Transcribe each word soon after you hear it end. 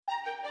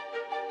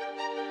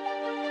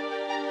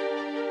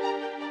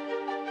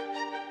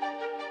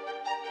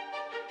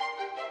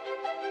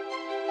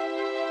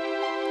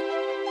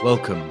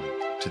Welcome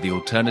to the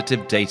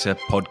Alternative Data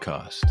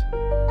Podcast.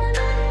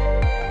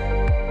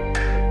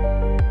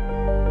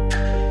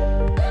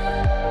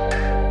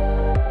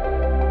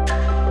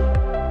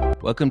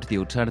 Welcome to the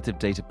Alternative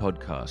Data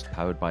Podcast,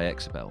 powered by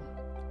Exabel.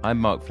 I'm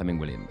Mark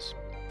Fleming-Williams.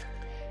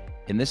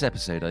 In this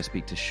episode, I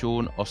speak to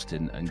Sean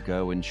Austin and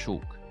Gerwin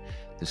Schalk,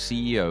 the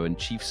CEO and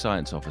Chief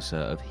Science Officer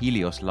of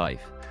Helios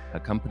Life, a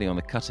company on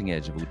the cutting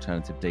edge of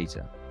alternative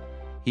data.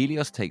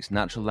 Helios takes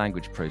natural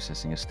language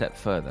processing a step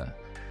further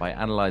by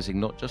analyzing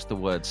not just the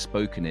words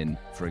spoken in,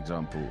 for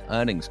example,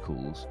 earnings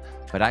calls,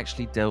 but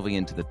actually delving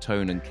into the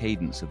tone and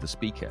cadence of the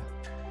speaker.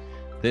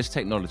 This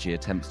technology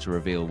attempts to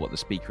reveal what the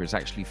speaker is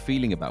actually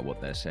feeling about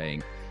what they're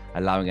saying,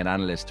 allowing an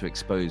analyst to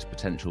expose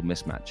potential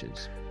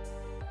mismatches.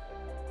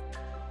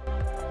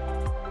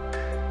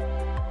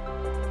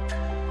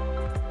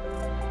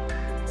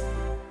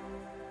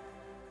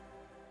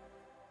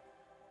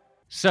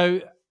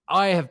 So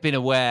I have been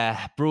aware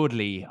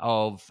broadly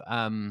of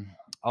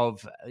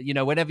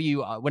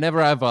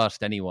whenever I've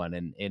asked anyone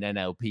in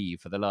NLP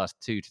for the last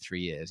 2 to 3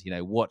 years,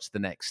 what's the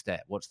next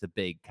step? What's the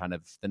big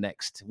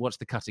what's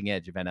the cutting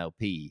edge of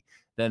NLP?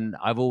 Then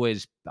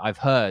I've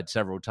heard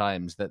several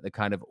times that the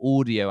kind of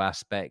audio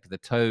aspect, the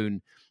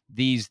tone,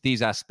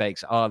 these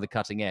aspects are the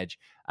cutting edge.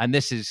 And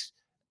this is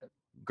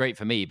great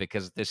for me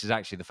because this is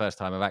actually the first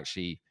time I've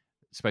actually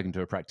spoken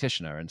to a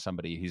practitioner and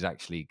somebody who's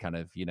actually kind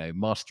of,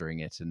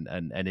 mastering it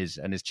and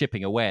is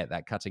chipping away at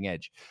that cutting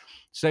edge.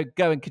 So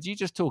Gerwin, could you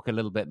just talk a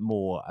little bit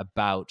more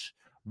about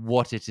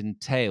what it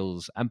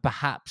entails and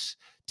perhaps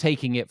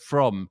taking it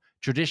from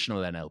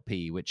traditional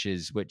NLP, which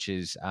is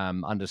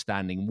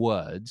understanding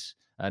words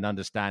and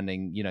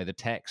understanding, the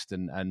text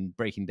and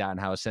breaking down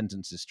how a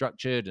sentence is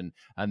structured and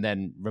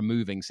then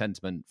removing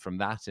sentiment from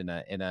that in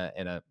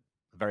a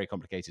very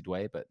complicated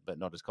way, but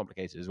not as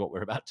complicated as what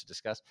we're about to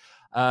discuss.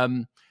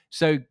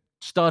 So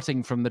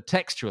starting from the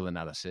textual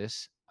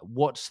analysis,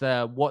 how does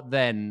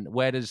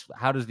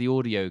the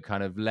audio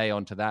kind of lay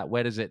onto that?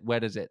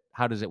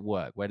 How does it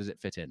work? Where does it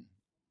fit in?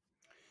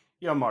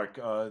 Yeah, Mark,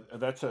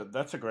 that's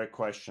a great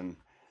question.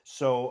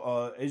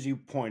 So as you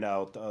point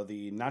out,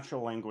 the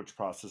natural language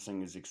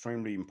processing is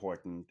extremely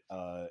important.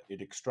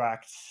 It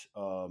extracts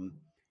the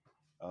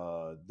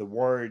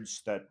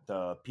words that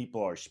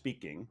people are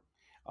speaking.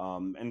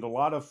 And a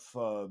lot of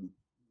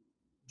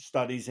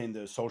studies in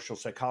the social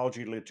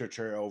psychology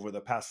literature over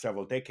the past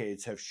several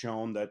decades have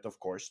shown that, of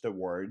course, the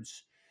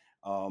words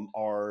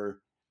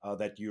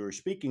that you're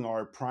speaking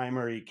are a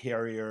primary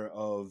carrier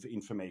of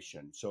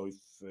information. So if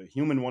a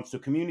human wants to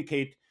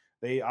communicate,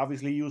 they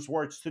obviously use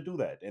words to do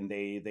that, and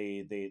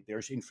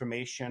there's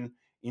information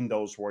in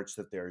those words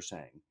that they're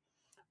saying.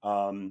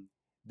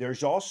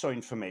 There's also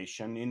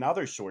information in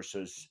other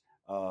sources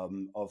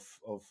of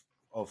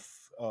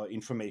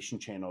information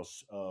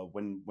channels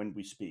when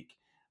we speak.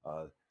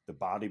 The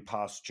body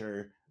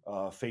posture,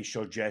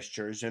 facial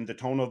gestures, and the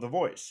tone of the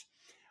voice.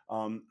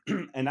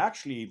 And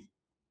actually,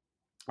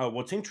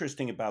 what's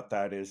interesting about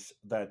that is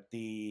that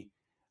the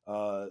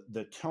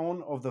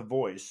tone of the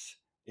voice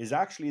is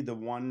actually the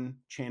one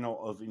channel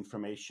of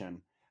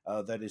information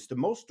that is the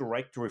most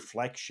direct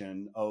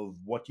reflection of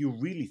what you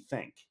really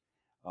think.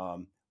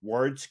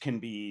 Words can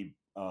be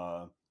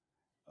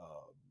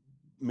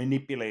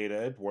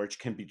manipulated, words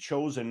can be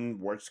chosen,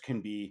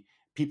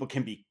 people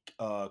can be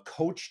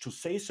coached to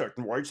say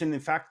certain words, and in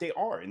fact they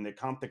are. In the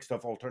context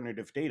of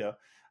alternative data,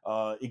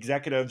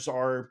 executives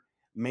are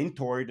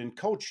mentored and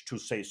coached to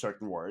say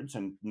certain words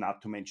and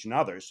not to mention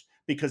others,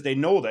 because they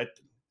know that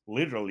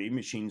literally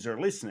machines are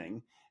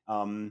listening,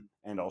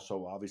 and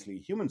also obviously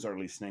humans are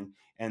listening,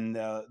 and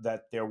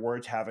that their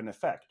words have an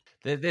effect.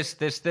 This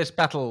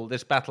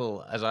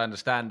battle, as I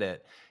understand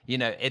it,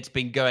 it's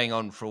been going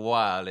on for a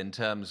while in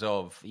terms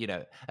of,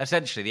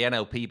 essentially the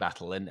NLP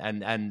battle,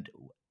 and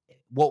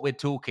what we're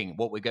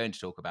going to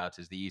talk about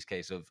is the use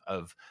case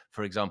of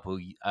for example,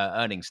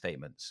 earnings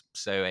statements.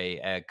 So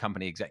a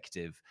company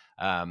executive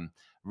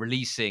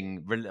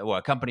releasing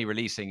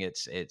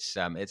its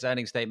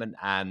earnings statement,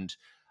 and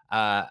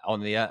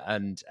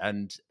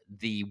and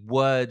the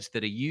words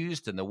that are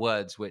used and the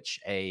words which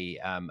a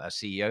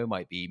CEO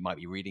might be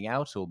reading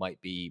out or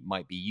might be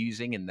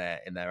using in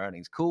their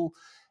earnings call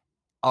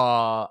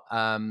are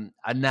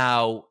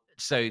now.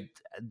 So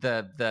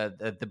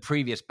the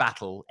previous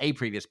battle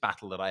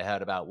that I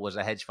heard about was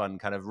a hedge fund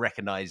kind of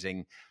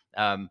recognizing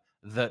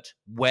that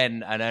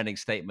when an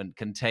earnings statement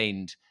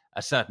contained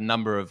a certain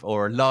number of,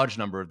 or a large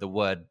number of, the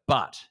word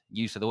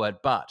use of the word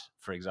but,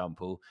 for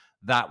example,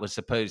 that was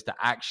supposed to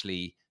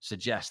actually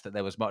suggest that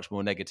there was much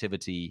more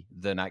negativity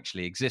than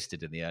actually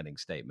existed in the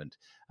earnings statement.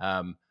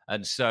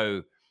 And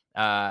so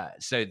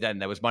then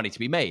there was money to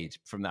be made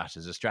from that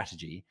as a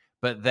strategy.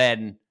 But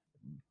then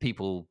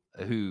people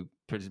who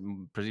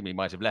presumably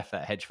might have left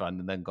that hedge fund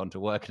and then gone to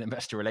work in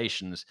investor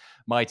relations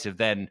might have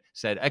then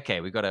said,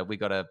 okay, we got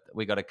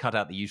to cut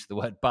out the use of the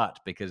word but,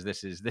 because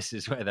this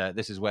is where the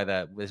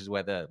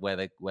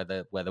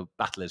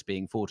battle is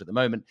being fought at the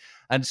moment.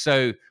 And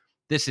so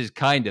this is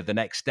kind of the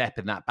next step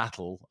in that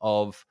battle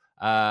of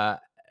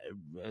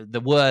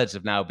the words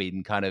have now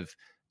been kind of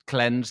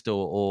cleansed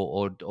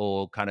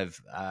or kind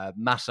of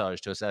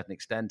massaged to a certain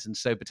extent, and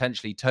so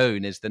potentially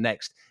tone is the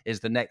next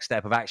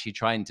step of actually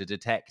trying to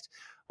detect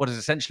what is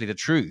essentially the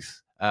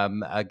truth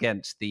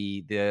against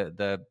the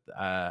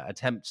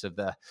attempts of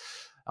the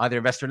either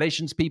investor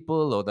relations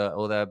people or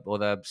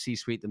the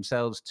C-suite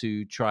themselves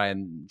to try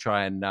and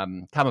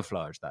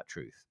camouflage that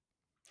truth.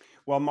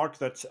 Well, Mark,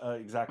 that's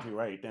exactly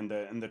right, and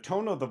the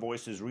tone of the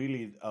voice is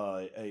really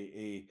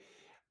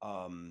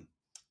um,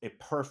 a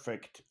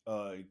perfect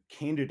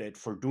candidate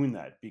for doing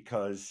that,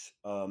 because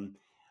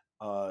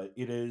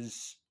it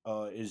is,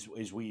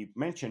 as we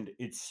mentioned,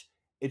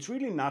 it's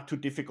really not too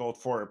difficult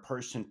for a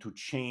person to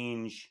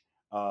change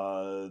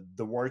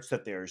the words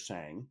that they're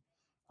saying.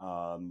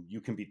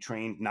 You can be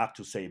trained not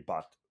to say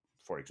 "but,"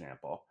 for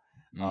example.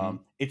 Hmm.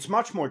 It's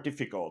much more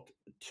difficult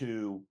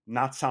to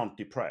not sound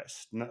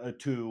depressed,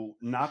 to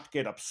not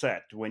get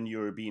upset when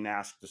you're being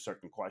asked a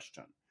certain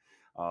question.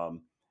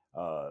 Um,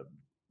 uh,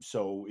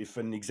 so if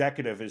an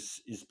executive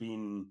is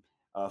being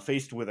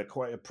faced with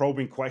a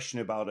probing question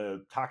about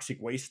a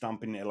toxic waste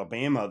dump in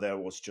Alabama that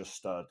was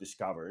just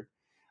discovered,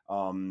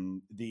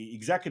 the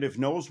executive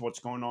knows what's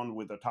going on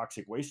with the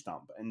toxic waste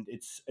dump, and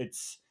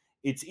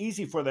it's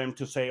easy for them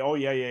to say, "Oh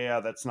yeah,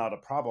 that's not a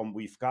problem.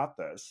 We've got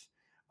this."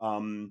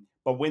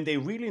 But when they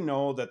really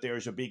know that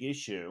there's a big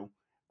issue,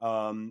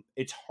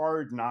 it's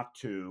hard not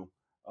to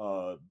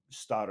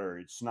stutter.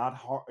 It's not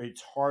hard.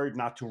 It's hard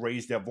not to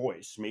raise their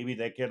voice. Maybe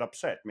they get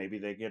upset. Maybe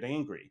they get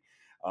angry.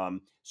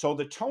 So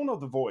the tone of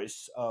the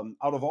voice,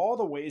 out of all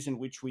the ways in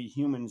which we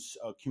humans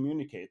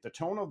communicate, the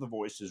tone of the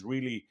voice is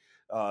really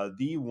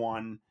the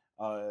one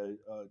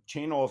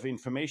channel of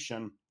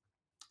information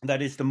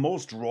that is the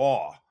most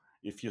raw,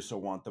 if you so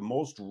want, the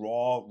most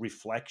raw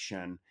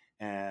reflection,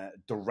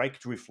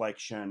 direct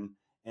reflection,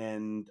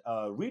 and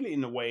really,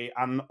 in a way,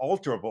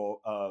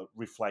 unalterable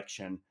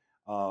reflection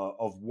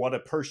of what a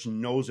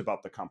person knows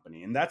about the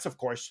company. And that's, of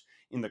course,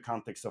 in the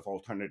context of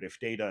alternative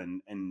data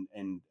and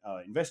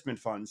investment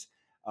funds.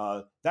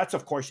 That's,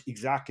 of course,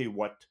 exactly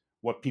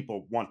what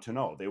people want to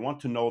know. They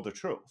want to know the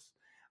truth,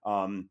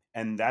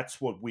 and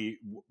that's what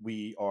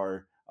we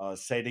are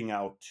setting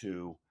out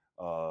to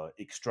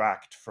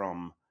extract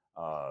from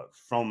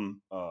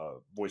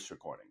voice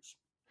recordings.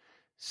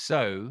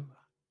 So,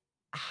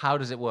 how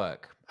does it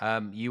work?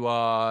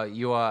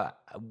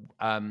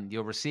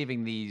 You're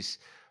receiving these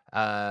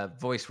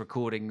voice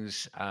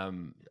recordings. Are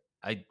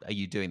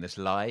you doing this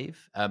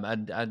live?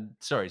 And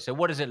sorry, so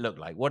what does it look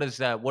like? What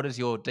does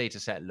your data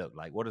set look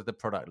like? What does the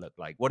product look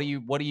like? What are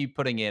you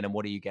putting in and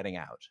what are you getting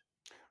out?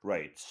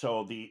 Right.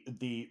 So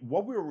the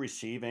what we're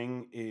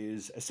receiving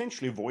is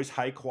essentially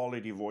high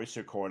quality voice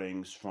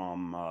recordings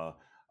from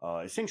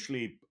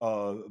essentially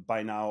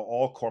by now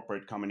all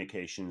corporate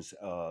communications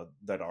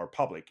that are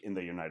public in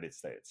the United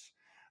States.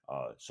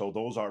 So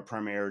those are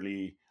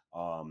primarily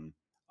um,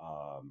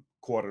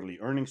 quarterly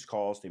earnings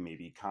calls. They may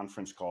be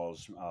conference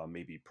calls,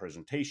 maybe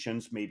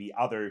presentations, maybe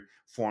other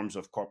forms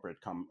of corporate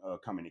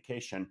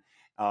communication.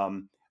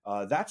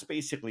 That's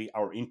basically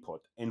our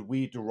input, and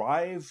we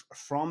derive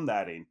from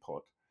that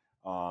input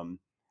um,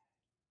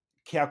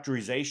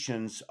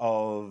 characterizations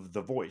of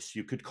the voice.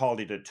 You could call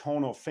it a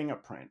tonal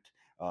fingerprint.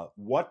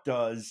 What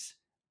does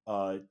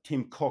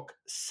Tim Cook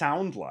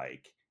sound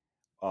like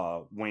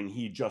when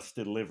he just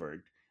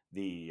delivered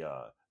the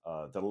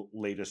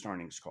latest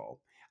earnings call?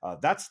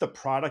 That's the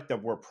product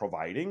that we're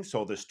providing.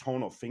 So this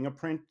tonal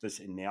fingerprint, this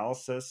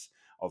analysis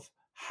of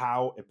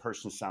how a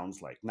person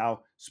sounds like.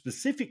 Now,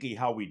 specifically,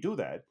 how we do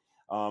that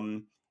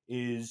um,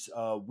 is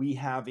we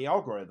have the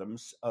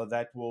algorithms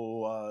that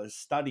will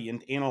study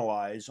and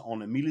analyze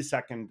on a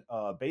millisecond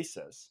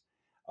basis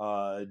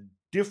uh,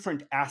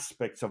 different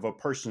aspects of a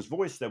person's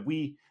voice that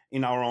we,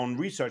 in our own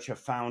research, have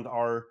found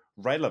are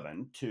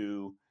relevant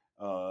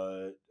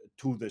uh,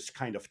 to this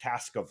kind of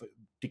task of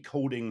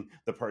decoding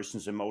the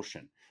person's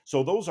emotion.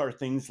 So those are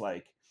things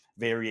like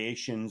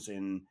variations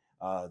in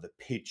the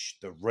pitch,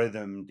 the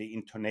rhythm, the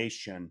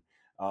intonation,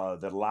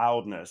 the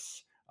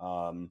loudness,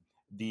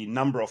 the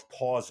number of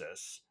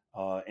pauses,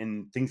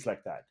 and things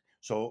like that.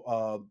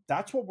 So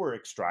that's what we're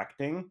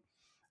extracting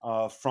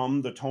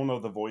from the tone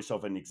of the voice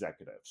of an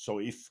executive. So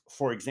if,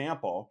 for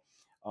example,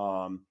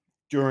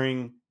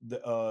 during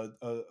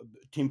the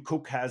Tim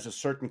Cook has a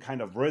certain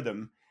kind of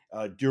rhythm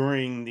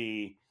during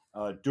the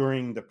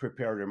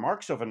prepared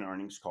remarks of an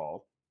earnings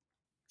call,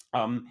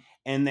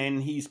 and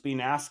then he's been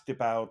asked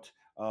about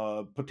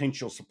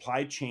potential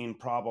supply chain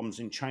problems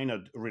in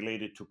China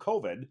related to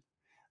COVID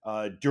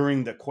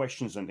during the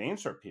questions and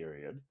answer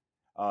period.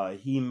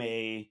 He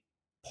may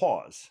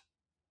pause.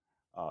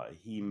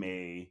 He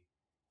may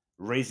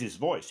raise his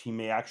voice. He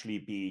may actually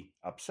be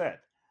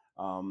upset.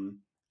 Um,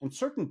 and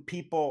certain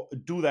people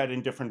do that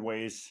in different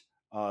ways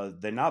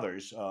than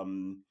others.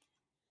 Elon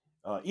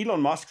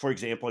Musk, for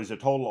example, is a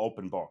total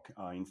open book.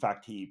 In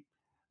fact, he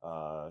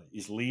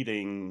is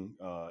leading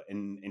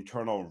an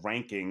internal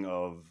ranking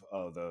of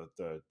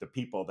the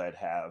people that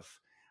have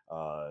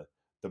uh,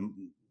 the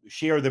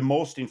share the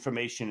most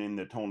information in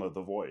the tone of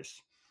the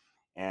voice.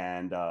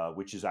 and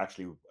which is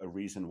actually a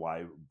reason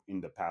why in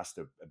the past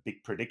a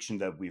big prediction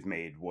that we've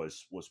made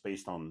was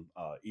based on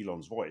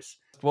Elon's voice.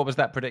 What was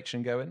that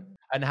prediction going?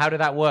 And how did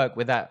that work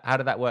with that? How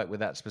did that work with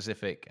that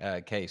specific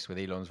case with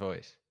Elon's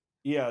voice?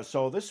 Yeah,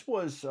 so this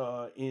was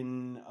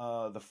in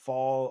the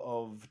fall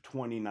of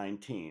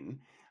 2019,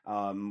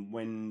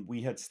 when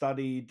we had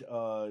studied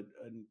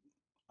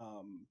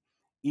um,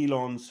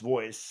 Elon's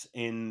voice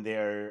in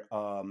their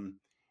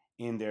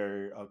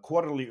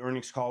quarterly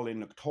earnings call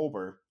in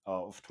October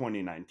of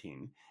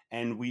 2019,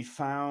 and we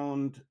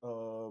found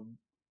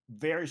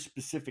very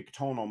specific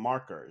tonal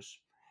markers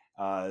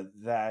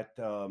that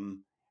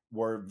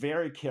were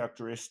very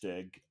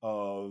characteristic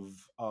of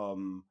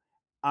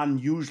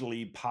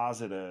unusually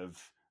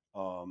positive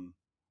um,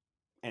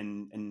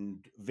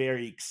 and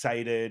very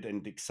excited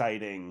and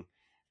exciting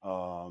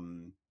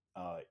um,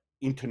 uh,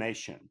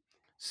 intonation.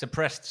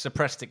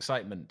 Suppressed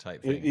excitement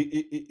type thing.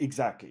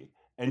 Exactly.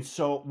 And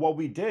so what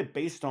we did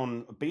based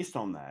on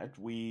that,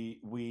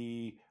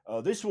 we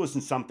this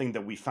wasn't something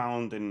that we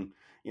found in,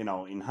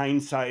 in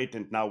hindsight,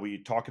 and now we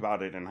talk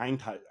about it in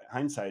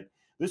hindsight.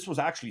 This was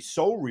actually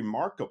so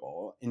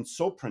remarkable and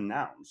so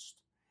pronounced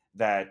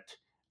that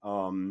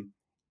um,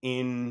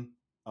 in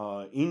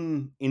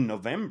in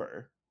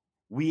November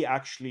we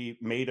actually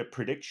made a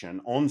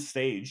prediction on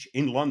stage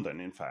in London,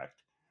 in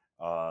fact,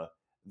 uh,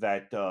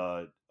 that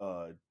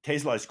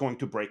Tesla is going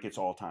to break its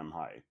all-time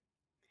high.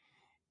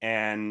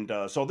 And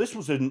so this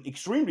was an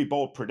extremely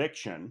bold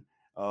prediction,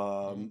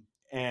 Mm.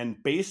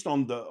 and based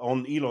on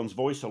Elon's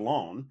voice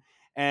alone.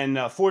 And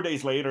 4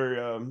 days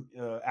later,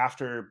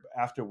 after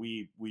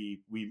we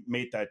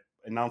made that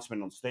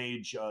announcement on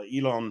stage,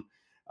 Elon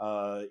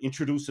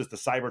introduces the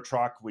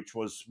Cybertruck, which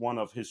was one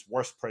of his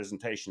worst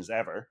presentations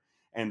ever,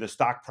 and the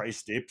stock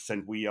price dips,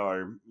 and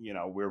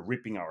we're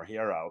ripping our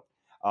hair out.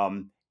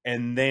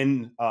 And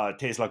then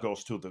Tesla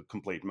goes to the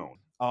complete moon.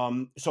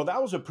 So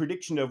that was a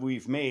prediction that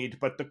we've made.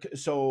 But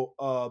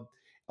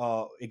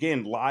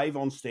again, live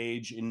on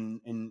stage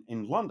in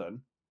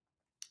London,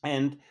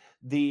 and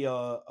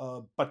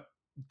but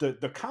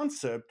the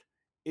concept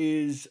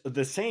is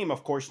the same,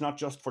 of course, not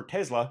just for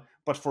Tesla,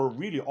 but for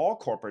really all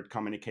corporate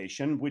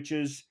communication, which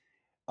is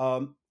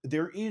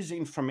there is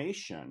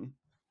information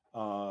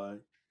uh,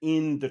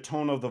 in the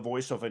tone of the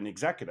voice of an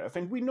executive,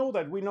 and we know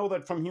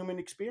that from human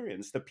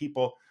experience that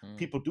Mm.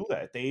 people do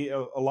that. They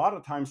a lot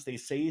of times they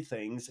say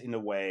things in a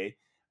way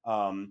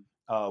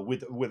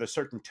with a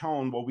certain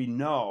tone where we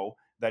know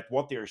that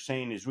what they're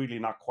saying is really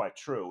not quite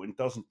true and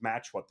doesn't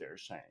match what they're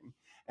saying.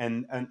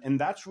 And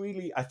that's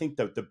really, I think,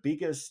 the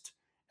biggest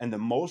and the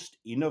most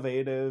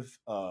innovative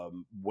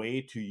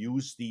way to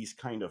use these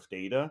kind of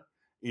data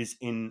is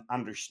in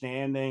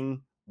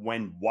understanding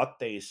when what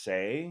they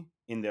say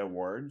in their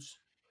words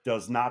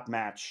does not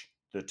match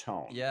the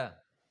tone. Yeah.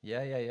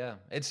 Yeah.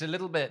 It's a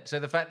little bit. So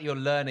the fact that you're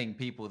learning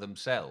people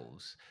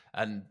themselves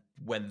and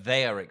when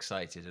they are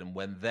excited and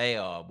when they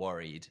are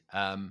worried,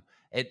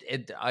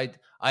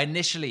 I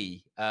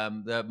initially,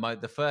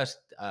 the first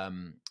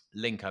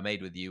link I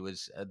made with you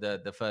was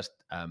the first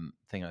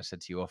thing I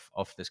said to you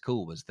off this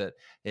call was that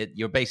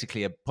you're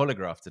basically a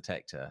polygraph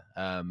detector,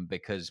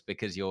 because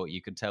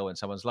you can tell when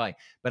someone's lying.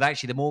 But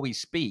actually, the more we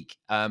speak,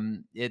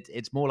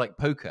 it's more like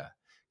poker,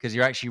 because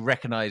you're actually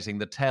recognizing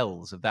the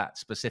tells of that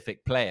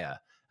specific player.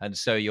 And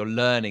so you're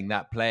learning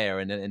that player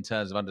in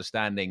terms of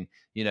understanding,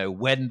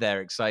 when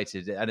they're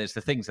excited, and it's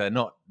the things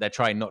they're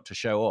trying not to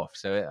show off.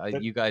 So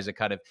That, you guys are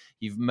kind of,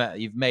 you've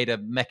made a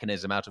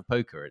mechanism out of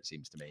poker, it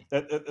seems to me.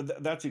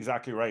 that's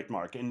exactly right,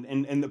 Mark.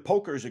 And the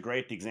poker is a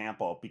great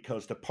example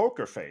because the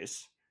poker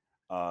face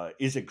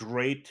is a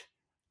great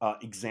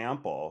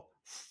example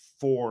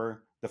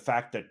for the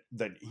fact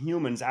that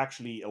humans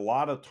actually a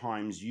lot of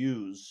times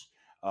use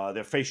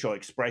their facial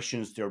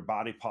expressions, their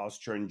body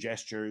posture and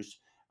gestures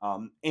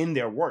in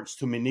their words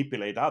to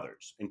manipulate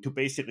others and to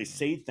basically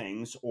say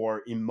things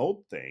or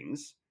emote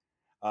things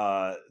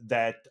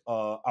that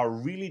are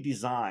really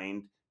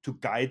designed to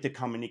guide the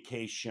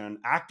communication,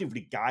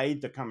 actively guide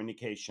the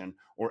communication,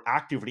 or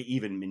actively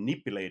even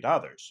manipulate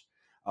others.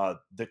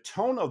 The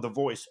tone of the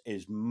voice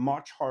is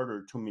much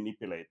harder to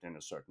manipulate in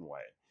a certain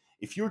way.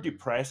 If you're Mm.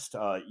 depressed,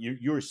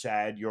 you're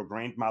sad, your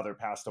grandmother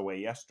passed away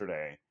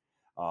yesterday,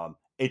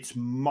 it's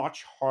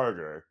much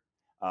harder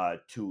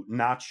to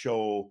not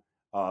show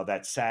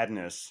that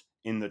sadness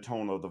in the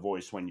tone of the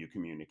voice when you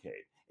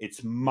communicate.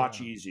 It's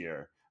much Yeah.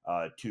 easier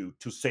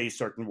to say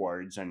certain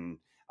words and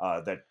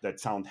that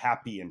sound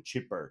happy and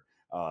chipper.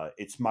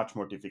 It's much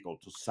more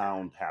difficult to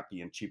sound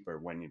happy and chipper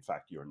when in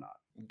fact you're not.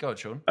 Go on,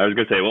 Sean. I was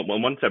going to say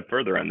one step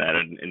further on that,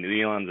 and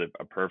Elon's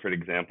a perfect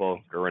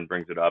example. Gerwin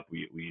brings it up.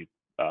 We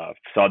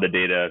saw the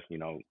data,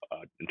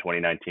 in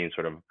 2019,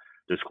 sort of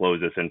disclose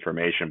this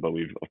information, but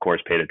we've of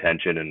course paid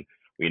attention, and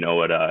we know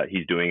what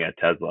he's doing at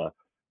Tesla.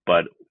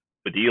 But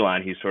with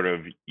Elon, he's sort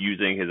of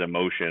using his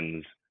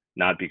emotions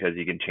not because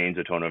he can change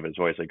the tone of his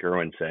voice, like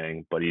Gerwin's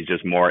saying, but he's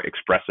just more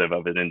expressive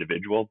of an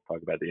individual.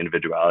 Talk about the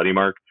individuality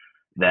mark.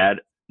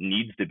 That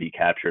needs to be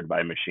captured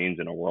by machines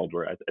in a world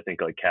where I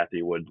think like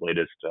Kathy Wood's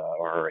latest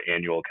or her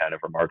annual kind of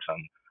remarks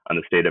on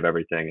the state of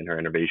everything and her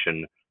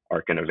innovation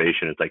arc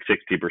innovation. It's like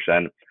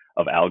 60%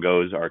 of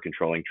algos are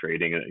controlling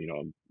trading. You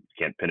know,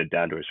 can't pin it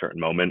down to a certain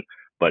moment,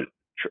 but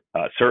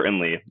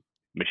certainly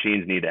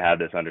machines need to have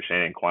this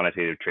understanding.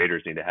 Quantitative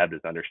traders need to have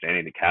this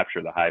understanding to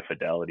capture the high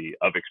fidelity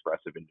of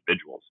expressive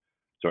individuals.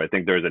 So I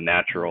think there's a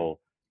natural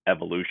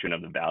evolution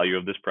of the value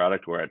of this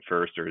product where at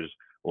first there's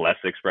less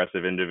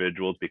expressive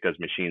individuals because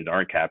machines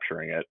aren't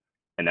capturing it.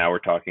 And now we're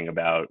talking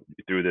about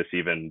through this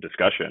even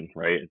discussion,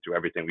 right? And through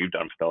everything we've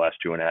done for the last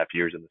 2.5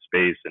 years in the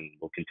space and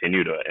we'll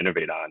continue to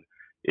innovate on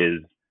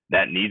is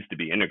that needs to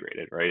be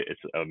integrated, right?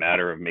 It's a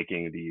matter of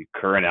making the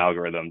current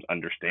algorithms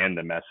understand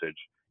the message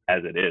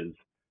as it is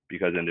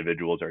because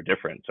individuals are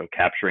different. So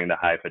capturing the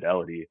high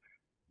fidelity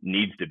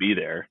needs to be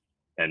there.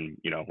 And,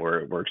 you know,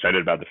 we're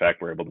excited about the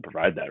fact we're able to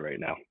provide that right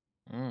now.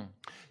 Mm.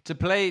 To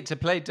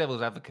play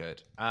devil's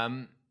advocate,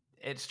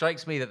 it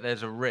strikes me that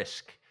there's a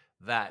risk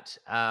that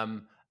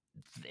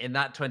in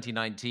that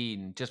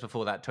 2019, just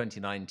before that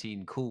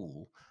 2019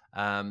 call,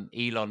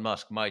 Elon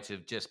Musk might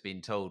have just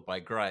been told by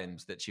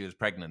Grimes that she was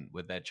pregnant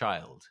with their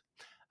child,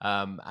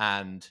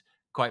 and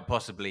quite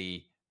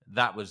possibly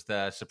that was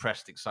the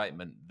suppressed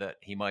excitement that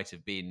he might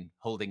have been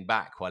holding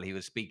back while he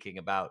was speaking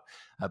about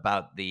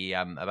the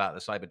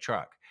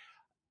Cybertruck.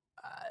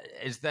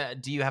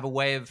 Do you have a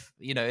way of,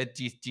 you know,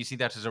 do you see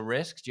that as a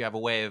risk? Do you have a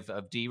way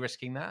of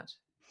de-risking that?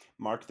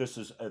 Mark, this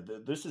is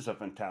a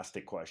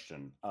fantastic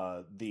question.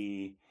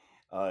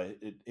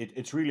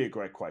 It's really a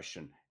great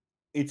question.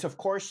 It's of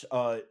course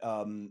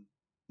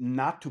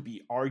not to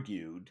be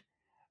argued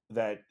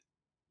that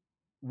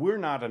we're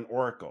not an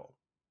oracle.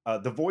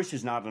 The voice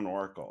is not an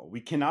oracle.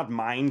 We cannot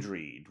mind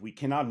read. We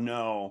cannot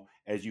know,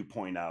 as you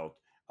point out,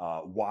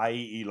 why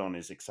Elon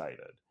is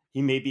excited.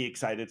 He may be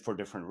excited for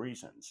different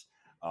reasons.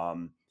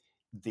 Um,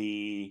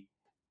 the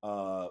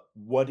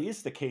What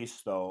is the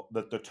case, though,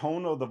 that the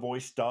tone of the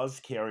voice does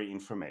carry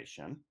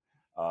information.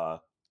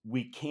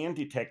 We can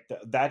detect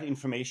that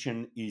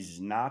information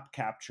is not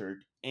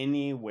captured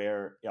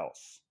anywhere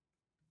else,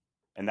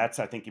 and that's,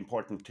 I think,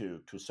 important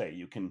to say.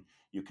 You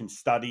can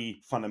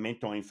study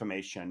fundamental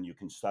information. You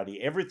can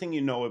study everything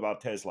you know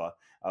about Tesla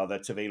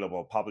that's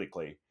available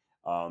publicly.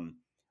 Um,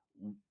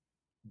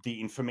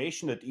 the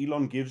information that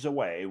Elon gives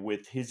away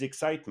with his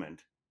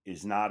excitement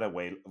is not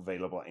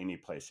available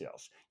anyplace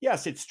else.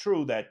 Yes, it's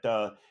true that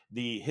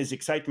his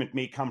excitement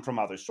may come from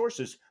other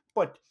sources,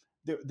 but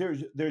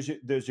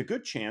there's a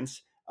good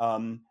chance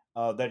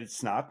that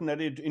it's not, and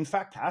that it in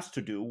fact has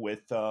to do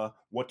with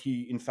what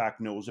he in fact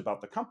knows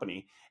about the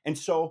company. And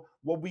so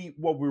what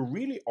we're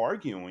really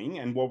arguing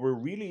and what we're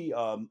really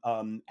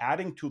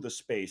adding to the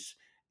space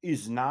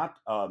is not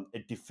a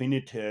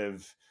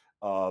definitive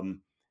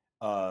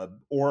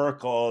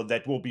oracle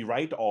that will be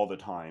right all the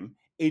time.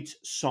 It's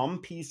some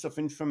piece of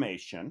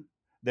information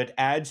that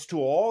adds to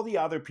all the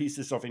other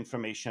pieces of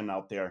information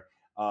out there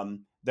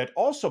that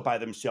also by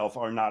themselves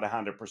are not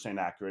 100%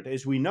 accurate.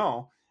 As we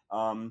know,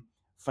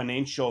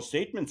 financial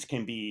statements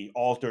can be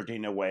altered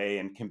in a way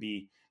and can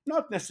be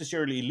not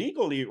necessarily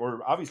illegally,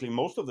 or obviously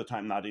most of the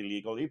time not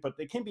illegally, but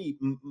they can be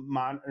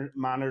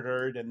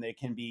monitored and they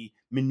can be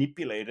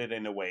manipulated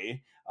in a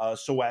way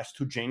so as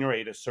to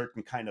generate a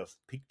certain kind of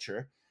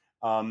picture.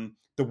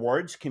 The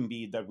words can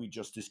be, that we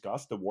just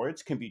discussed, the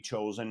words can be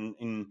chosen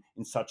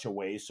in such a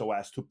way so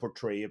as to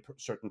portray a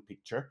certain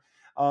picture.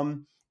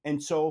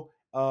 And so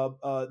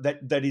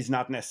that is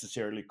not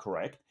necessarily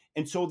correct.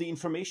 And so the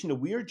information that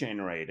we're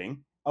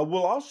generating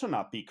will also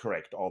not be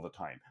correct all the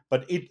time.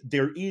 But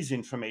there is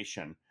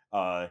information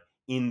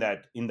in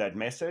that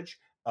message.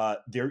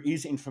 There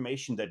is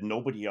information that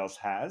nobody else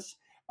has.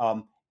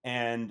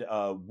 And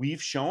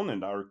we've shown,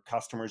 and our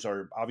customers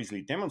are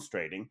obviously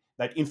demonstrating,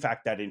 that in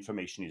fact that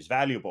information is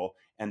valuable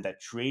and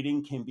that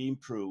trading can be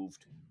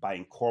improved by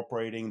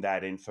incorporating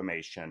that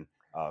information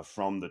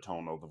from the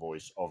tone of the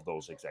voice of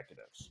those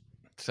executives.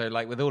 So,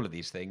 like with all of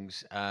these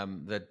things,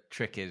 the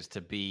trick is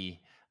to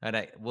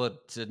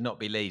to not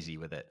be lazy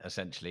with it.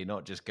 Essentially,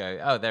 not just go,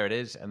 "Oh, there it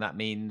is," and that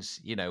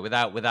means, you know,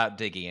 without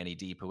digging any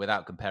deeper,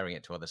 without comparing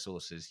it to other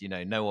sources. You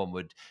know, no one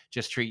would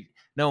treat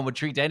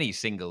any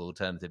single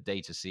alternative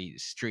data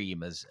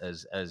stream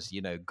as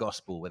you know,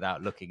 gospel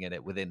without looking at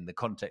it within the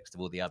context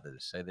of all the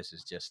others. So this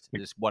is just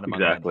this one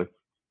among exactly.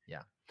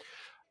 many.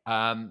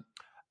 Yeah.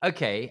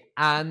 Okay,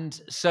 and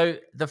so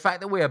the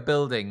fact that we are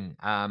building.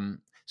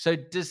 So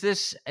does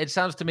this, it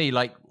sounds to me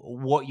like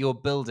what you're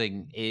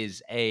building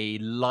is a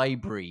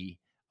library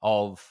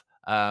of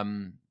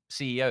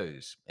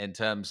CEOs in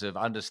terms of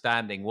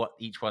understanding what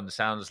each one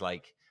sounds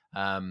like.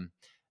 You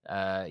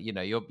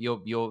know,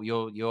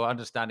 you're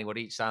understanding what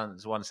each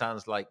one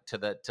sounds like to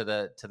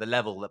the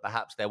level that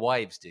perhaps their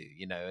wives do,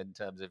 you know, in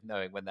terms of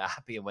knowing when they're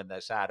happy and when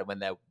they're sad and when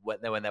they're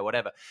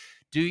whatever.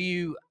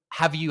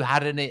 Have you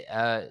had any,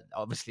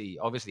 obviously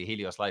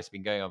Helios Life's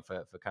been going on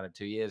for kind of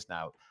 2 years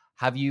now.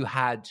 Have you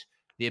had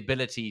the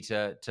ability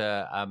to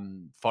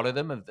follow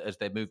them as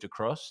they moved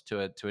across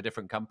to a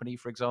different company,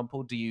 for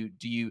example?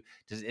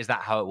 Is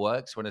that how it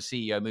works? When a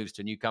CEO moves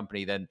to a new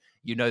company, then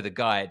you know the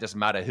guy. It doesn't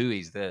matter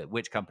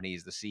which company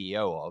he's the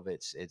CEO of.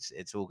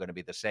 It's all going to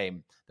be the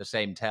same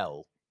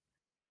tell.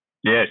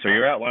 Yeah, so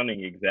you're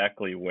outlining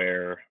exactly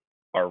where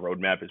our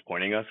roadmap is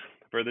pointing us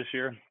for this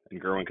year,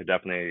 and Gerwin could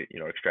definitely,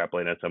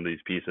 extrapolate on some of these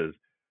pieces.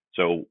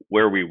 So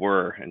where we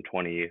were in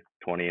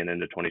 2020 and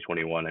into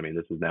 2021, I mean,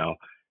 this is now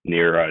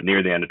near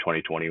the end of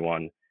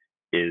 2021,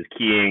 is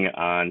keying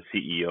on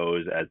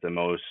CEOs as the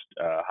most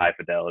high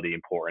fidelity,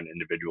 important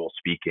individual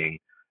speaking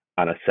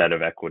on a set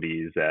of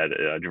equities at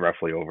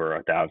roughly over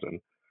 1,000.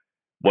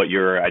 What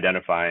you're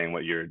identifying,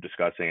 what you're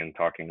discussing and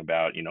talking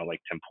about,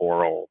 like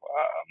temporal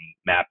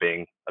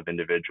mapping of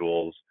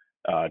individuals,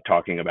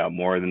 talking about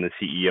more than the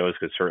CEOs,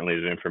 because certainly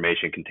there's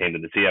information contained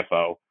in the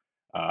CFO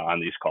on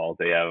these calls.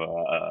 They have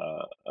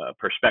a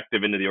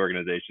perspective into the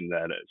organization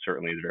that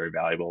certainly is very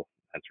valuable.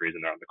 That's the reason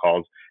they're on the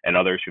calls, and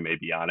others who may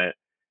be on it.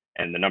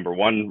 And the number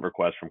one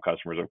request from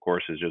customers, of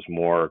course, is just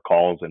more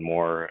calls and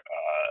more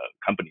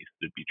companies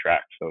to be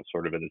tracked. So it's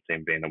sort of in the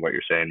same vein of what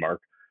you're saying, Mark.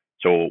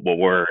 So what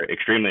we're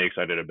extremely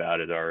excited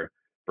about is our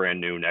brand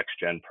new next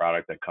gen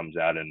product that comes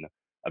out in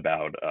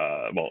about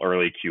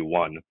early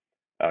Q1,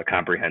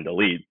 Comprehend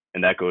Elite,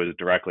 and that goes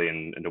directly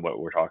into what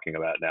we're talking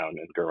about now. And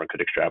Gerwin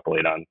could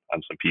extrapolate on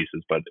some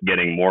pieces, but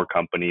getting more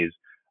companies,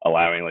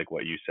 allowing, like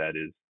what you said,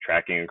 is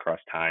tracking across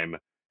time,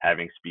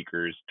 having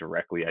speakers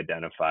directly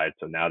identified.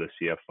 So now the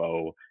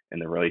CFO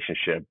and the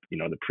relationship,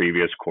 the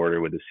previous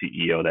quarter with the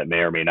CEO that may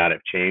or may not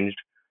have changed,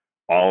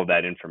 all of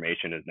that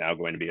information is now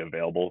going to be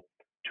available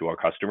to our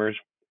customers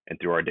and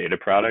through our data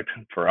product.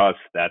 For us,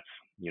 that's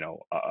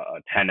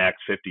 10x,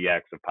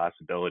 50x of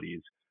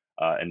possibilities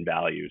and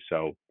value.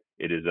 So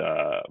it is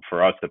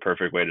for us the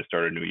perfect way to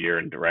start a new year,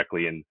 and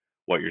directly in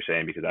what you're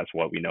saying, because that's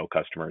what we know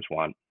customers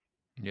want.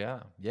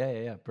 Yeah.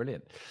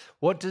 Brilliant.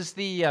 What does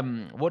the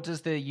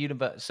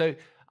universe? So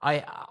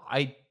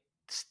I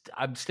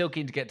I'm still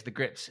keen to get to the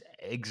grips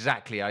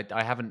exactly.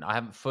 I haven't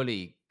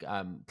fully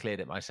cleared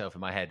it myself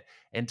in my head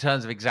in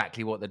terms of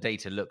exactly what the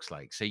data looks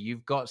like. So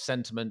you've got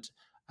sentiment,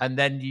 and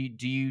then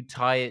do you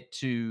tie it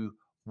to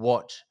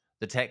what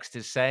the text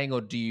is saying, or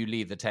do you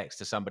leave the text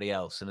to somebody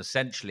else? And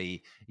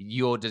essentially,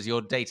 does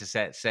your data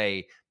set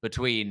say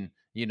between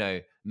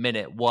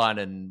minute 1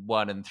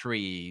 and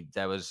 3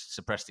 there was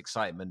suppressed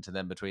excitement, and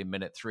then between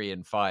minute 3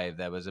 and 5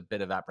 there was a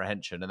bit of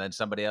apprehension, and then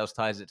somebody else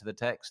ties it to the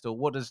text? Or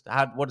what does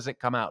it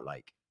come out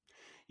like?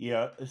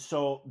 Yeah.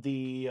 So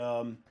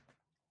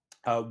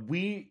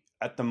we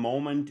at the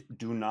moment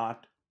do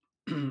not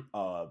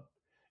uh,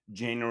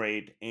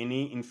 generate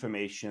any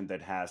information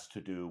that has to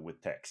do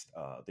with text.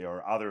 There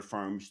are other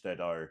firms that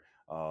are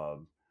uh,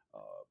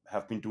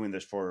 have been doing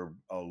this for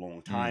a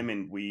long Mm. time,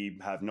 and we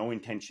have no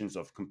intentions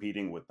of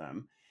competing with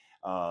them.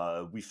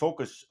 We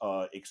focus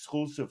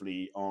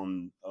exclusively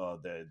on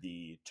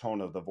the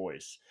tone of the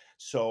voice.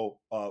 So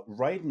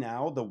right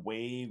now, the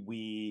way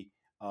we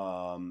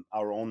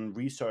our own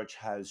research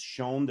has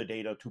shown the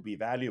data to be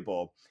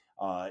valuable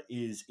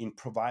is in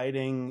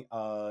providing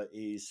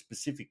a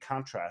specific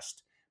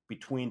contrast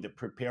between the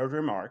prepared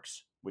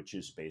remarks, which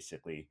is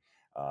basically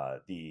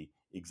the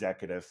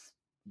executive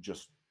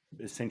just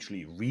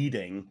essentially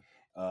reading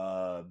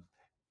uh,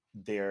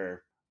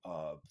 their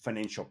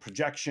financial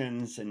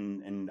projections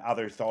and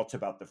other thoughts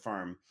about the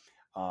firm,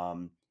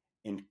 um,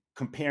 and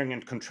comparing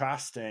and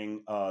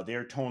contrasting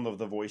their tone of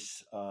the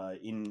voice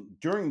in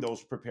during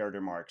those prepared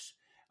remarks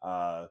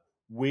uh,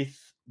 with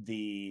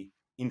the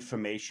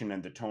information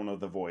and the tone of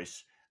the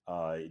voice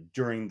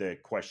during the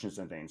questions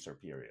and answer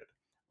period.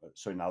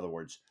 So, in other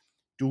words,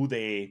 do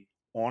they,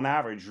 on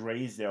average,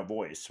 raise their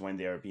voice when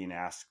they are being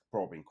asked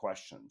probing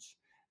questions?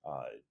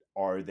 Uh,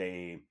 are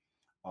they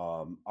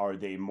are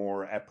they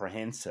more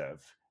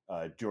apprehensive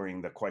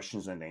during the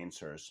questions and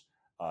answers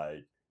uh,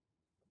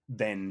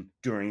 than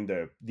during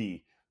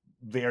the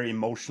very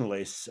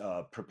emotionless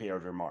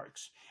prepared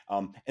remarks?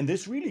 And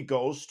this really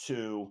goes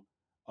to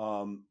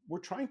we're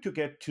trying to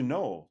get to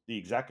know the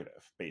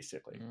executive.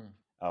 Basically,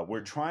 Mm.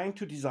 we're Mm. trying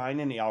to design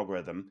an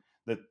algorithm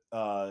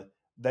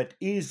that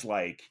is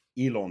like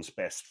Elon's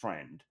best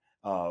friend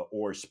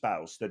or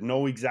spouse, that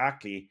know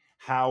exactly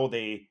how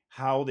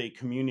they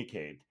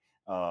communicate,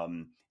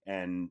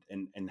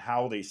 and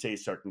how they say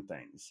certain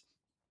things.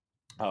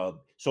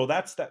 So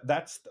that's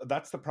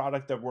the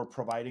product that we're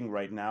providing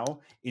right now,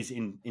 is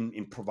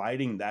in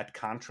providing that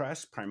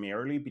contrast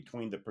primarily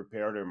between the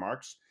prepared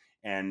remarks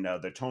and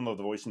the tone of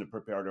the voice in the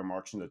prepared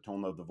remarks and the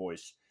tone of the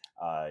voice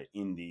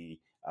in the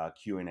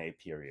Q&A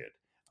period.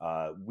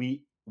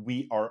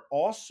 We are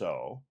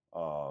also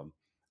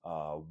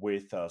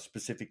with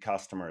specific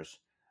customers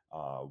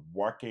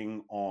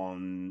working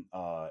on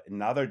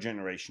another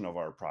generation of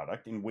our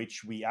product, in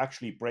which we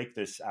actually break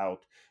this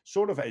out,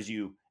 sort of as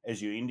you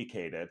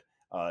indicated,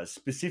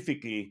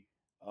 specifically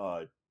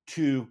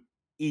to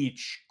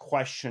each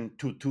question,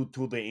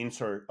 to the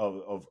answer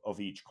of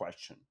each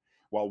question.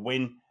 Well,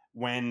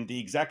 when the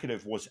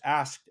executive was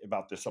asked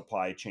about the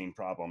supply chain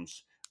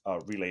problems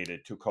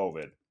related to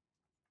COVID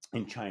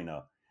in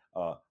China,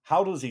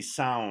 how does he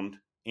sound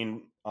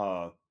in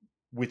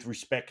with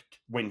respect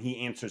when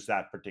he answers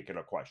that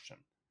particular question?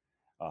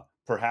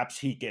 Perhaps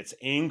he gets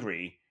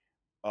angry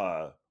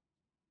uh,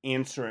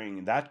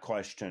 answering that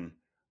question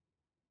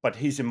but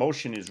his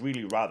emotion is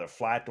really rather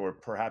flat or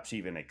perhaps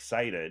even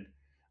excited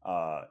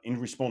in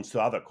response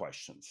to other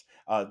questions.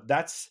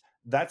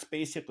 That's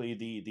basically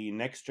the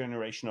next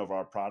generation of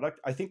our product.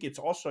 I think it's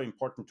also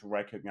important to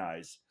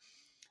recognize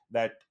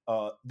that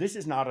this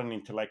is not an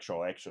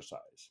intellectual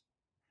exercise.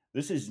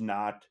 This is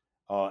not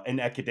an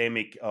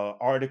academic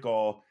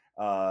article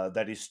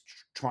that is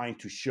trying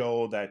to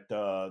show that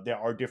there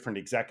are different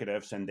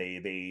executives and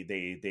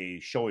they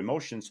show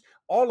emotions.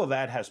 All of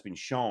that has been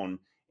shown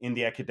in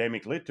the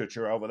academic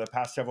literature over the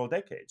past several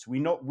decades. We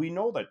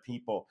know that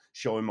people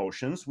show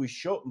emotions.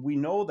 We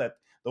know that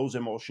those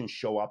emotions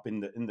show up in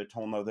the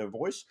tone of their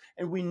voice,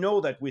 and we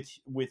know that with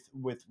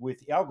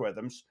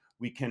algorithms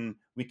we can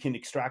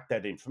extract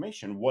that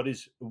information. What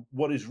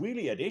is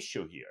really at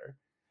issue here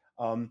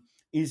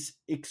is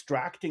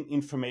extracting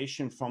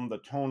information from the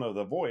tone of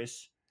the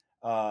voice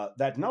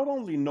that not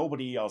only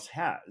nobody else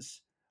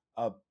has,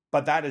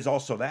 but that is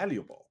also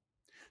valuable.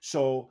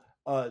 So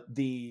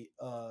the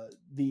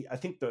I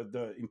think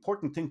the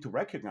important thing to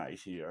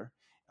recognize here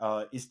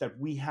is that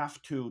we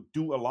have to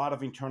do a lot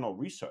of internal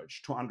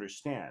research to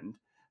understand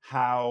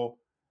how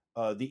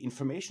the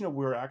information that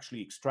we're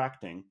actually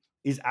extracting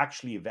is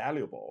actually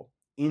valuable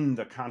in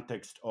the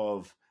context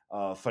of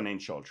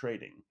financial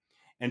trading.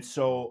 And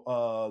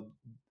so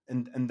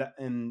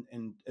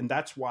and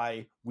that's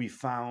why we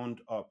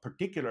found a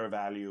particular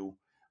value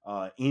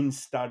in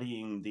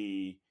studying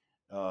the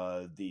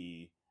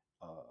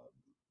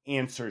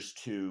answers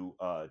to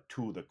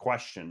the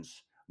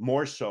questions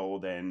more so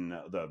than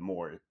the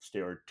more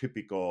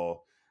stereotypical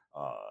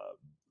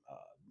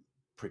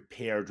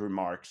prepared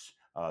remarks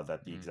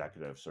that the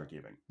executives are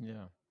giving.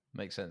 Yeah,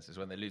 makes sense. Is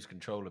when they lose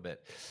control a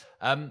bit.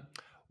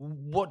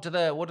 What do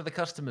the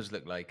customers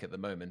look like at the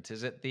moment?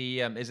 Is it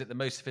the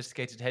most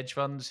sophisticated hedge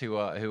funds who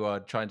are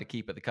trying to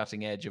keep at the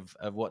cutting edge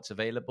of what's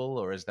available,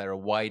 or is there a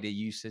wider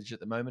usage at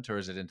the moment, or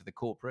is it into the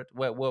corporate?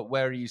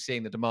 Where are you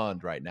seeing the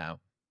demand right now?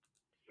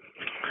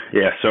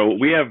 Yeah, so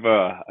we have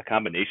a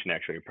combination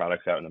actually of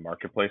products out in the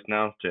marketplace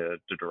now to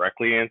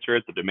directly answer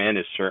it. The demand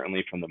is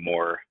certainly from the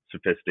more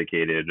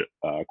sophisticated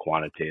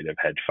quantitative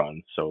hedge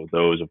funds. So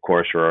those, of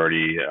course, are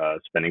already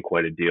spending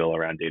quite a deal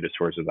around data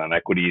sources on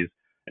equities,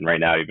 and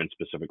right now even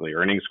specifically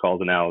earnings calls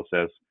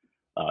analysis.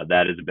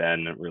 That has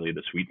been really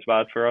the sweet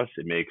spot for us.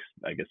 It makes,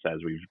 I guess,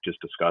 as we've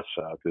just discussed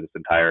through this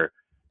entire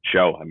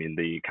show, I mean,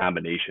 the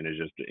combination is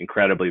just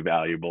incredibly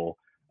valuable.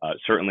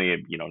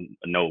 Certainly,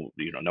 no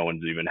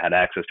one's even had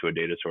access to a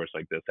data source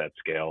like this at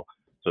scale.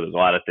 So there's a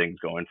lot of things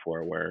going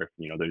for it where,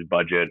 there's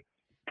budget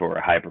for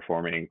a high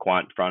performing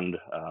quant fund.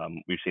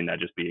 We've seen that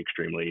just be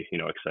extremely,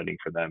 exciting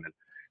for them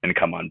and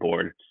come on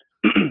board.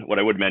 What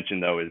I would mention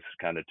though is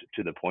kind of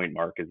to the point,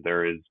 Mark, is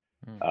there is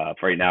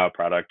for right now a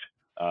product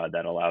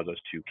that allows us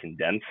to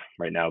condense,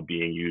 right now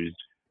being used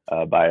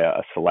by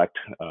a select,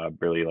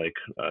 really like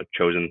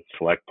chosen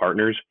select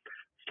partners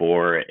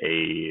for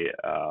a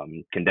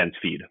condensed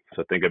feed.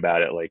 So think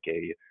about it like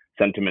a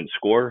sentiment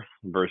score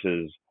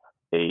versus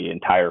a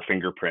entire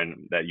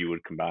fingerprint that you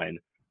would combine.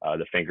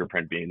 The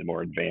fingerprint being the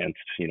more advanced,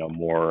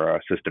 more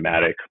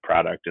systematic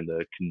product, and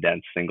the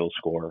condensed single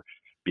score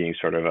being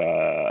sort of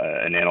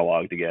an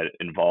analog to get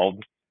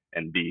involved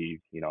and be,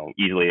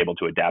 easily able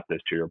to adapt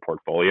this to your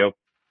portfolio.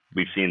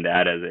 We've seen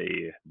that as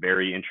a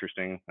very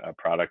interesting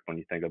product when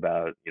you think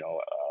about,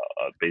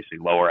 basically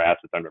lower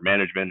assets under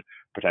management,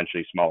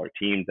 potentially smaller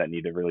teams that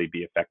need to really be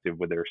effective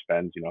with their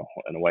spends,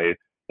 in a way,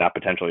 not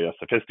potentially as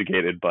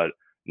sophisticated, but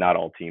not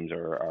all teams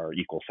are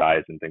equal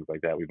size and things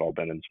like that. We've all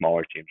been in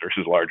smaller teams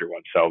versus larger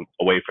ones. So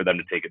a way for them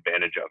to take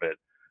advantage of it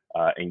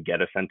and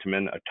get a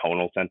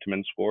tonal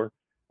sentiment score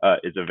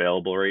is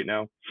available right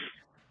now.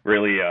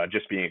 Really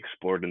just being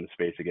explored in the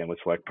space again with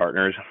select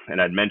partners.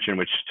 And I'd mention,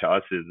 which to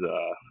us is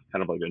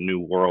kind of like a new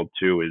world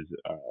too, is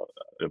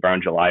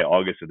around July,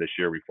 August of this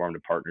year, we formed a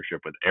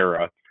partnership with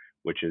Era,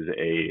 which is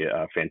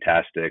a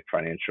fantastic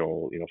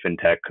financial,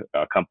 fintech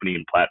company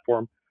and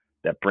platform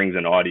that brings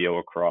an audio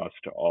across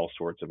to all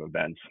sorts of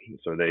events.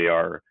 So they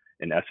are,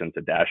 in essence,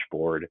 a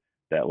dashboard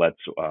that lets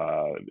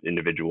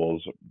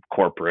individuals,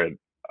 corporate,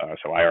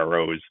 so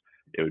IROs,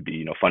 it would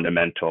be,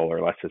 fundamental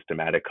or less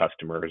systematic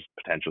customers,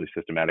 potentially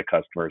systematic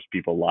customers,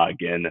 people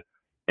log in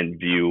and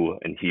view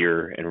and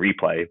hear and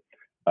replay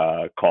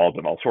calls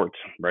of all sorts,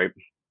 right?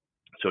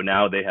 So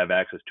now they have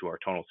access to our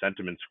tonal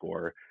sentiment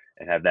score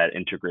and have that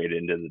integrated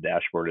into the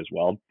dashboard as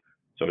well.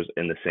 So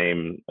in the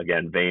same,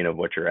 again, vein of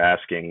what you're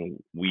asking,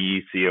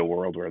 we see a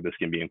world where this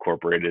can be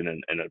incorporated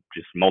in a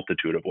just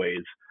multitude of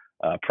ways.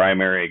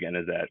 Primary, again,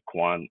 is that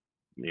quant,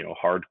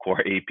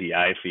 hardcore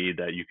API feed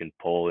that you can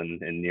pull in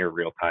near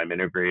real time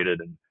integrated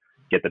and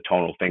get the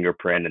tonal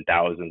fingerprint and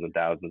thousands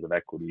of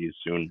equities,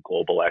 soon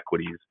global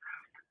equities.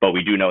 But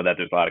we do know that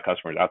there's a lot of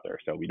customers out there.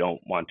 So we don't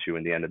want to,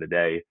 in the end of the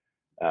day,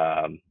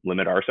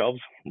 limit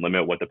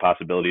what the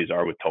possibilities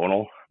are with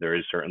tonal. There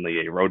is certainly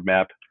a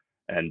roadmap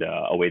and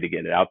a way to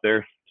get it out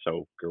there.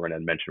 So Gerwin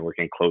had mentioned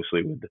working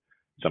closely with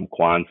some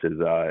quants is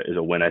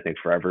a win, I think,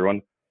 for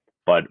everyone.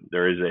 But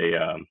there is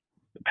a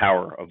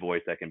power of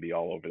voice that can be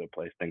all over the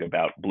place. Think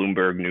about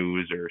Bloomberg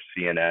News or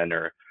CNN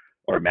or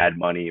or Mad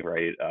Money,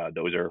 right?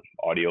 Those are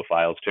audio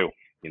files too.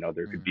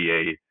 There could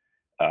be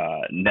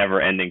a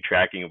never-ending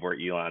tracking of where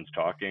Elon's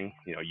talking.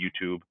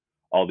 YouTube,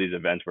 all these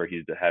events where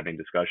he's having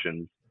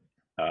discussions.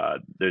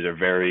 There's a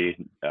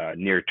very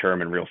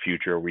near-term and real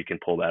future we can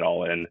pull that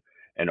all in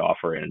and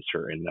offer it in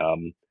certain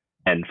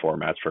end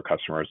formats for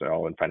customers,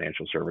 all in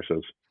financial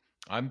services.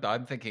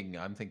 I'm thinking.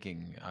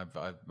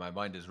 My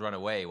mind has run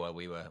away while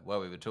we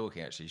were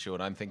talking. Actually,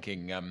 Sean, I'm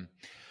thinking.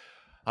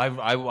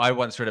 I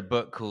once read a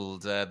book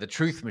called The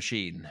Truth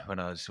Machine when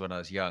I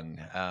was young,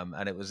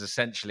 and it was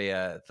essentially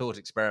a thought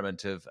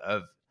experiment of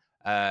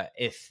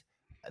if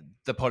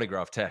the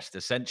polygraph test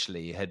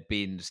essentially had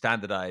been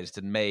standardized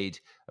and made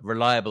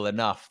reliable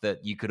enough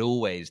that you could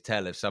always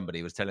tell if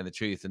somebody was telling the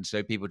truth. And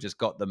so people just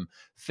got them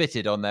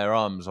fitted on their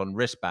arms on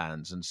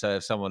wristbands. And so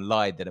if someone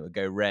lied, then it would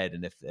go red.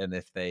 And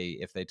if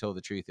they told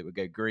the truth, it would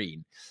go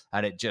green.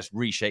 And it just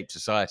reshaped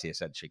society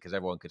essentially, because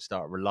everyone could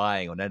start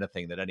relying on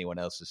anything that anyone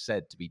else has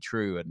said to be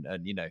true. And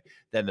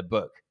then the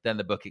book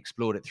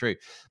explored it through.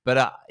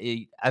 But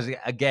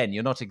again,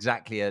 you're not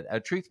exactly a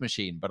truth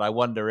machine, but I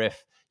wonder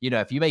if you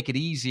make it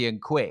easy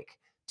and quick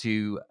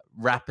to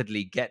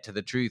rapidly get to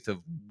the truth of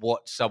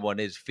what someone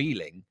is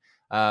feeling,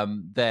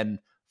 then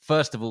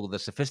first of all, the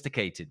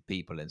sophisticated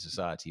people in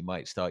society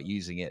might start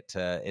using it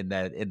in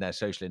their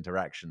social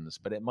interactions,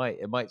 but it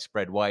might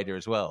spread wider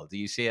as well. Do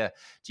you see a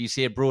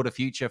broader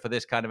future for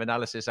this kind of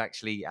analysis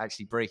actually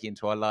breaking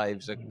into our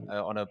lives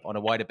on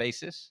a wider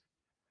basis?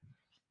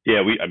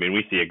 Yeah,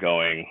 we see it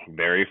going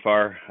very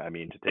far.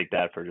 To take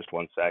that for just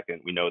 1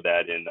 second, we know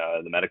that in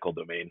the medical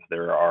domain,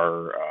 there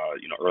are,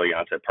 early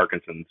onset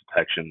Parkinson's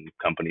detection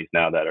companies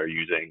now that are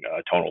using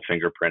tonal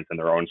fingerprints in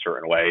their own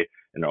certain way,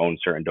 in their own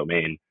certain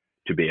domain,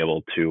 to be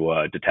able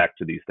to detect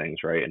these things,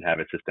 right, and have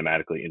it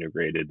systematically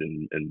integrated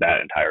in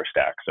that entire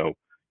stack. So,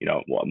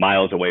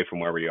 miles away from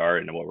where we are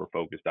and what we're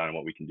focused on and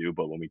what we can do.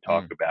 But when we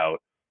talk about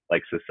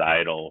like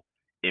societal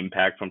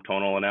impact from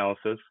tonal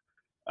analysis,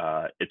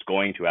 it's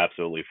going to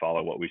absolutely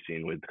follow what we've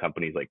seen with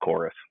companies like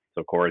Chorus.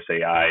 So Chorus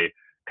AI,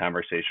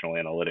 conversational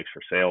analytics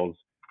for sales.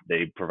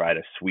 They provide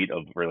a suite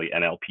of really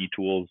NLP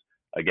tools.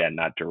 Again,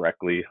 not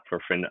directly for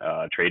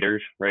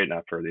traders, right?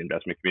 Not for the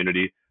investment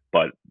community,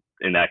 but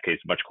in that case,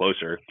 much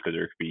closer, because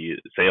there could be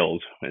sales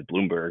at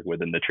Bloomberg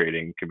within the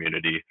trading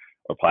community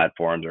or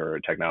platforms or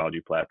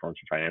technology platforms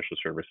for financial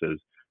services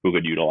who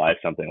could utilize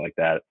something like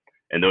that.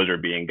 And those are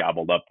being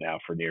gobbled up now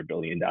for near $1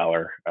 billion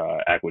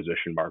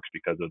acquisition marks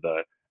because of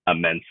the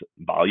immense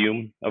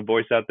volume of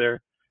voice out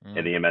there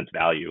and the immense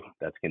value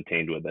that's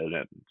contained within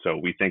it. So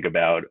we think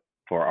about,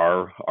 for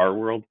our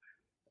world,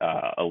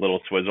 a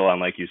little swizzle on,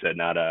 like you said,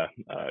 not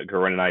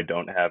Gerwin and I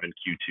don't have in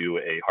Q2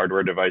 a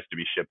hardware device to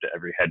be shipped to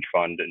every hedge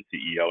fund and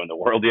CEO in the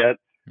world yet,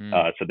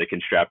 so they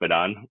can strap it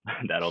on.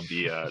 That'll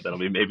be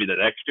maybe the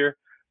next year.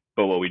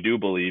 But what we do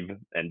believe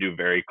and do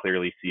very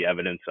clearly see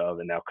evidence of,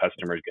 and now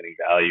customers getting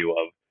value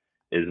of,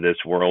 is this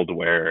world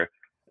where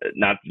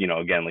not,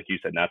 again, like you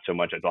said, not so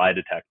much as lie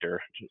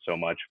detector so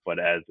much, but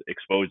as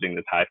exposing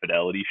this high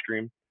fidelity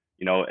stream,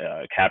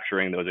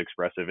 capturing those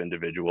expressive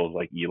individuals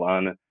like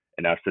Elon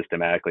and now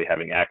systematically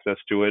having access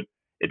to it.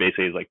 It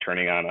basically is like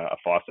turning on a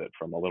faucet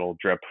from a little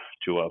drip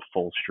to a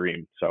full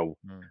stream. So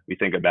we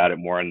think about it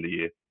more in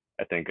the,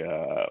 I think,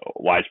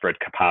 widespread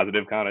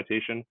positive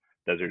connotation.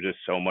 That there's just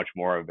so much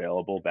more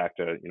available, back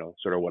to,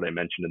 sort of what I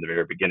mentioned in the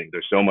very beginning.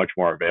 There's so much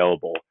more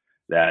available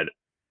that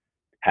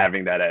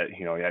having that at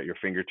your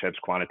fingertips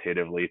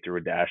quantitatively through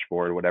a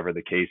dashboard, whatever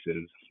the case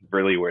is,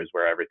 really is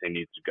where everything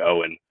needs to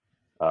go. And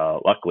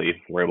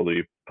luckily, we're able to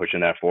be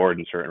pushing that forward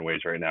in certain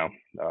ways right now,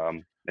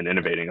 and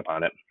innovating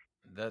upon it.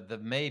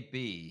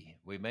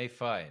 We may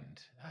find,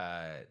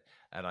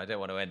 and I don't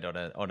want to end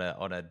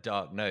on a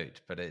dark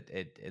note, but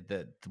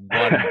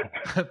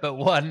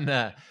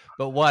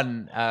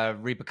one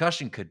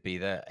repercussion could be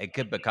that it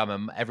could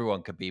become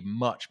everyone could be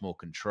much more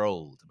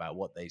controlled about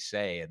what they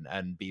say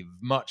and be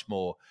much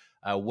more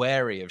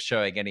wary of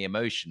showing any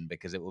emotion,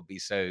 because it will be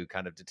so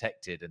kind of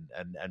detected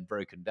and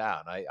broken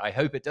down. I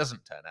hope it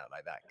doesn't turn out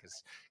like that,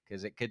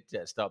 because it could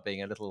start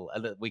being a little.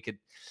 We could,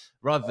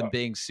 rather than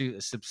being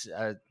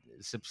superseded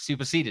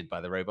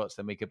by the robots,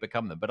 then we could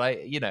become them. But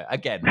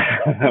again,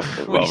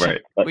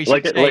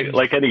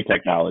 like any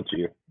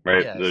technology,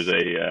 right? Yes. There's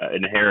a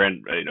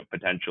inherent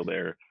potential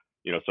there.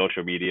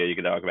 Social media, you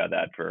can talk about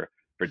that for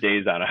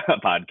days on a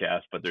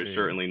podcast, but there's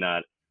certainly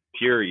not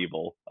pure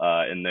evil,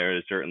 and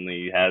there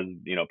certainly has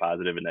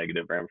positive and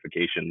negative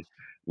ramifications.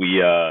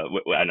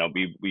 I know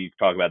we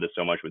talk about this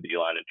so much with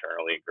Elon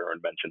internally.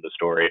 Gerwin mentioned the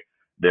story.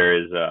 There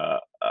is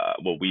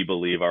what we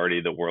believe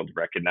already the world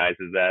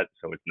recognizes that,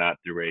 so it's not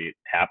through a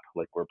tap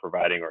like we're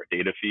providing or a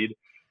data feed,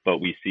 but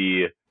we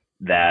see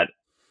that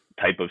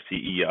type of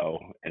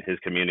CEO and his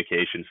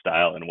communication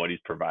style and what he's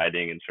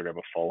providing in sort of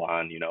a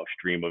full-on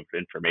stream of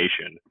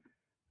information,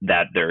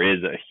 that there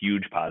is a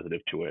huge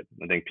positive to it.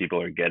 I think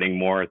people are getting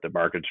more. The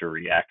markets are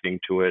reacting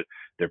to it.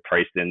 They're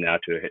priced in now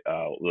to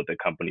what the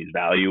company's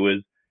value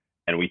is.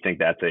 And we think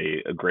that's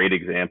a great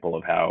example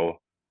of how,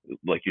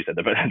 like you said,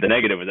 the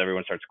negative is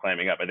everyone starts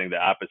clamming up. I think the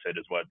opposite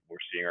is what we're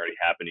seeing already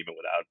happen, even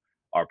without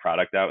our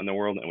product out in the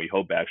world. And we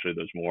hope actually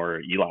there's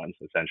more Elons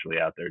essentially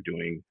out there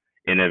doing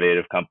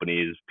innovative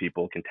companies.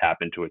 People can tap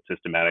into it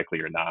systematically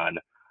or non,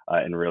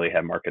 and really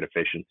have market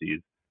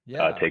efficiencies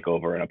take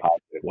over in a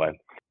positive way.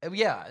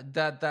 Yeah,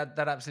 that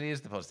absolutely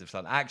is the positive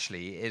side.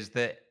 Actually, is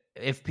that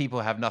if people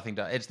have nothing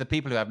to, it's the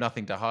people who have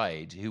nothing to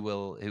hide who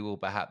will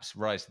perhaps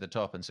rise to the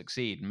top and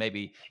succeed. And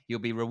maybe you'll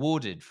be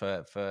rewarded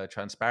for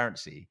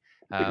transparency.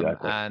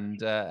 Exactly.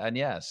 And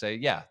yeah, so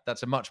yeah,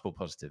 that's a much more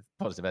positive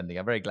ending.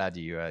 I'm very glad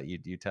you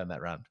turned that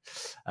around.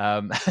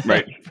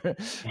 Right.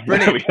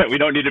 Brilliant. we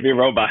don't need to be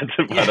robots.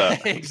 But, yeah,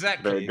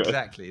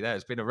 exactly. No,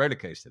 it's been a roller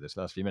coaster this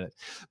last few minutes,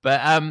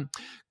 but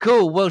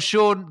cool. Well,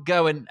 Sean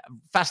Goen,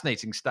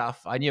 fascinating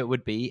stuff. I knew it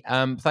would be.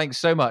 Thanks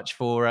so much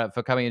for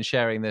coming and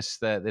sharing this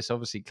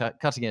obviously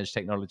cutting edge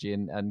technology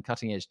and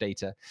cutting edge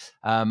data.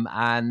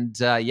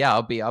 Yeah,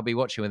 I'll be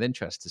watching with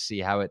interest to see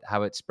how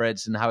it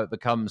spreads and how it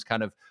becomes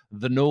kind of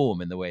the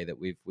norm in the way that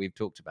we've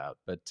talked about.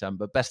 But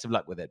best of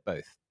luck with it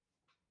both.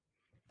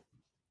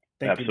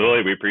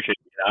 Absolutely, we appreciate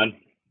you on.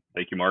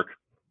 Thank you, Mark.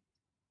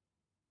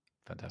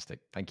 Fantastic.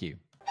 Thank you.